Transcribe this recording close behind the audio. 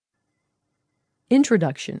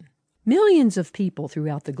Introduction. Millions of people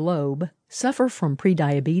throughout the globe suffer from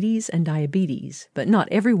prediabetes and diabetes, but not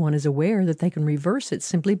everyone is aware that they can reverse it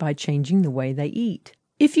simply by changing the way they eat.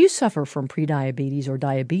 If you suffer from prediabetes or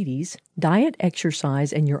diabetes, diet,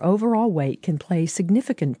 exercise, and your overall weight can play a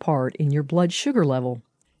significant part in your blood sugar level.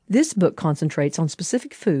 This book concentrates on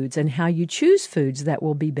specific foods and how you choose foods that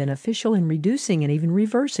will be beneficial in reducing and even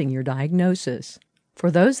reversing your diagnosis. For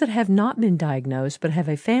those that have not been diagnosed but have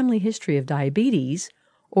a family history of diabetes,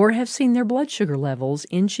 or have seen their blood sugar levels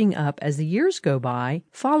inching up as the years go by,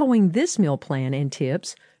 following this meal plan and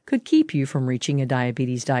tips could keep you from reaching a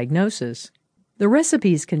diabetes diagnosis. The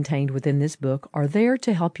recipes contained within this book are there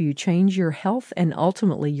to help you change your health and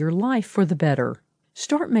ultimately your life for the better.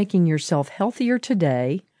 Start making yourself healthier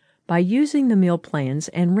today by using the meal plans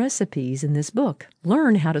and recipes in this book.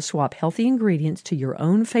 Learn how to swap healthy ingredients to your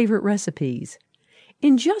own favorite recipes.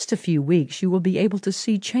 In just a few weeks, you will be able to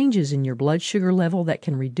see changes in your blood sugar level that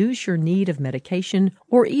can reduce your need of medication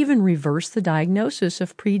or even reverse the diagnosis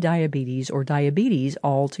of prediabetes or diabetes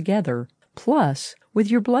altogether. Plus, with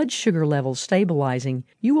your blood sugar levels stabilizing,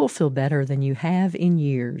 you will feel better than you have in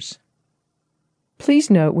years. Please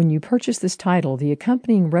note when you purchase this title, the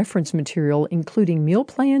accompanying reference material, including meal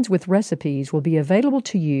plans with recipes, will be available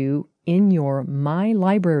to you in your My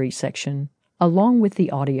Library section, along with the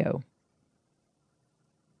audio.